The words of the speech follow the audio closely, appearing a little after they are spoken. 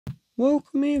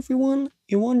Welcome everyone.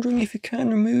 You're wondering if you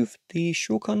can remove the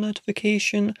shortcut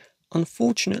notification.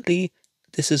 Unfortunately,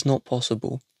 this is not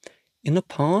possible. In the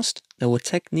past, there were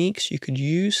techniques you could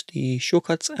use the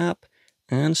Shortcuts app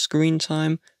and screen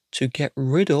time to get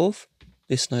rid of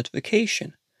this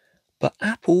notification. But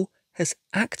Apple has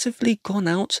actively gone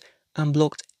out and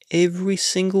blocked every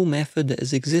single method that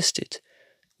has existed.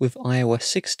 With iOS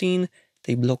 16,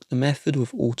 they blocked the method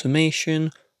with automation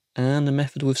and the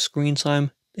method with screen time.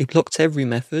 They blocked every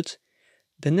method.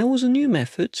 Then there was a new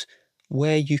method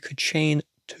where you could chain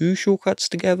two shortcuts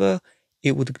together.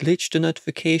 It would glitch the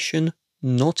notification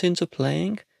not into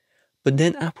playing. But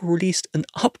then Apple released an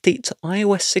update to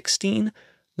iOS 16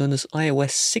 known as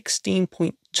iOS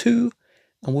 16.2.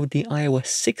 And with the iOS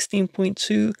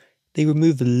 16.2, they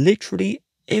removed literally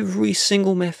every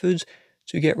single method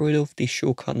to get rid of the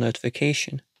shortcut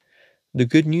notification. The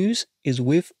good news is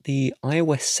with the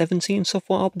iOS 17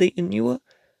 software update and newer,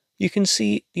 you can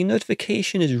see the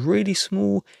notification is really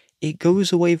small, it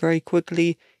goes away very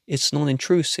quickly, it's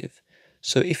non-intrusive.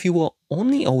 So if you are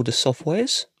on the older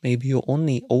softwares, maybe you're on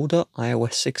the older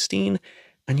iOS 16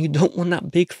 and you don't want that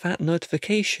big fat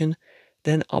notification,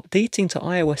 then updating to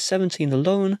iOS 17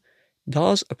 alone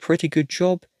does a pretty good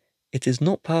job. It is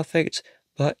not perfect,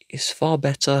 but it's far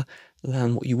better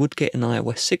than what you would get in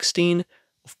iOS 16.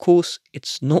 Of course,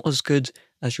 it's not as good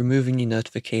as removing the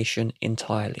notification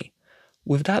entirely.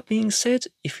 With that being said,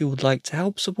 if you would like to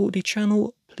help support the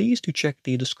channel, please do check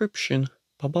the description.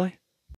 Bye bye.